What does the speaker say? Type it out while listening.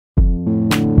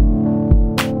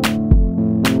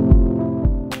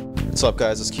What's up,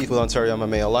 guys? It's Keith with Ontario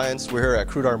MMA Alliance. We're here at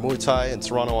Krudar Muay Thai in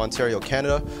Toronto, Ontario,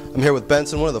 Canada. I'm here with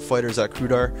Benson, one of the fighters at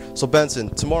Krudar. So Benson,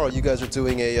 tomorrow you guys are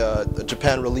doing a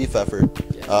Japan relief effort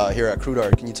here at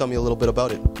Krudar. Can you tell me a little bit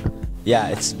about it? Yeah,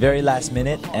 it's very last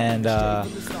minute, and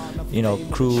you know,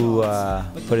 crew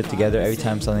put it together. Every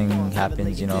time something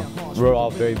happens, you know, we're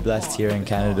all very blessed here in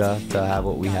Canada to have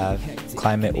what we have.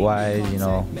 Climate-wise, you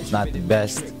know, it's not the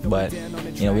best, but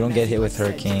you know, we don't get hit with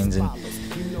hurricanes and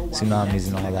tsunamis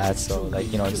and all that. So,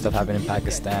 like, you know, stuff happened in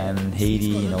Pakistan, Haiti.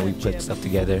 You know, we put stuff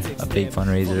together, a big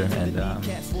fundraiser, and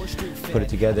put it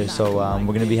together. So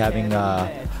we're gonna be having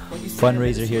a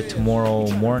fundraiser here tomorrow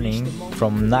morning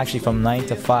from 9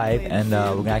 to 5, and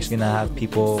we're actually gonna have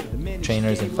people,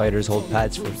 trainers and fighters, hold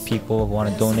pads for people who want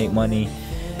to donate money,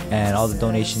 and all the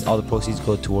donations, all the proceeds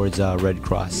go towards Red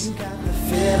Cross.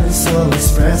 So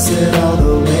express it all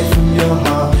the way from your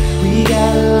heart. We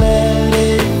gotta let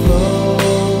it flow.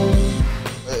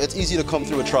 It's easy to come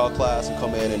through a trial class and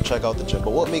come in and check out the gym,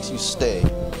 but what makes you stay?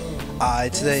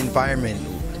 It's the environment,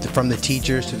 from the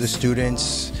teachers to the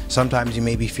students. Sometimes you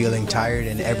may be feeling tired,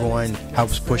 and everyone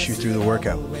helps push you through the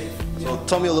workout. So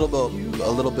tell me a little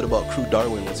bit about Krudar.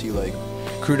 What's he like?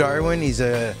 Krudar, he's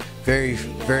a very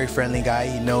friendly guy.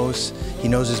 He knows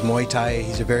his Muay Thai.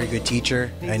 He's a very good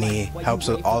teacher, and he helps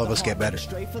all of us get better.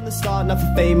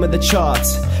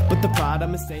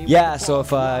 Yeah, so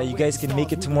if you guys can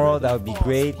make it tomorrow, that would be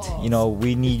great. You know,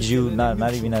 we need you.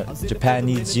 Not even Japan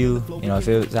needs you. You know, if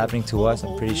it was happening to us,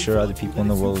 I'm pretty sure other people in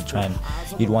the world would try and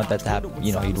you'd want that to happen.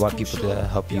 You know, you'd want people to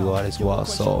help you out as well.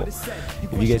 So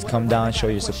if you guys come down, show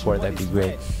your support, that'd be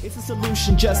great. It's a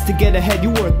solution just to get ahead.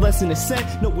 You worth less than a cent.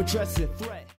 No address it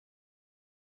threat.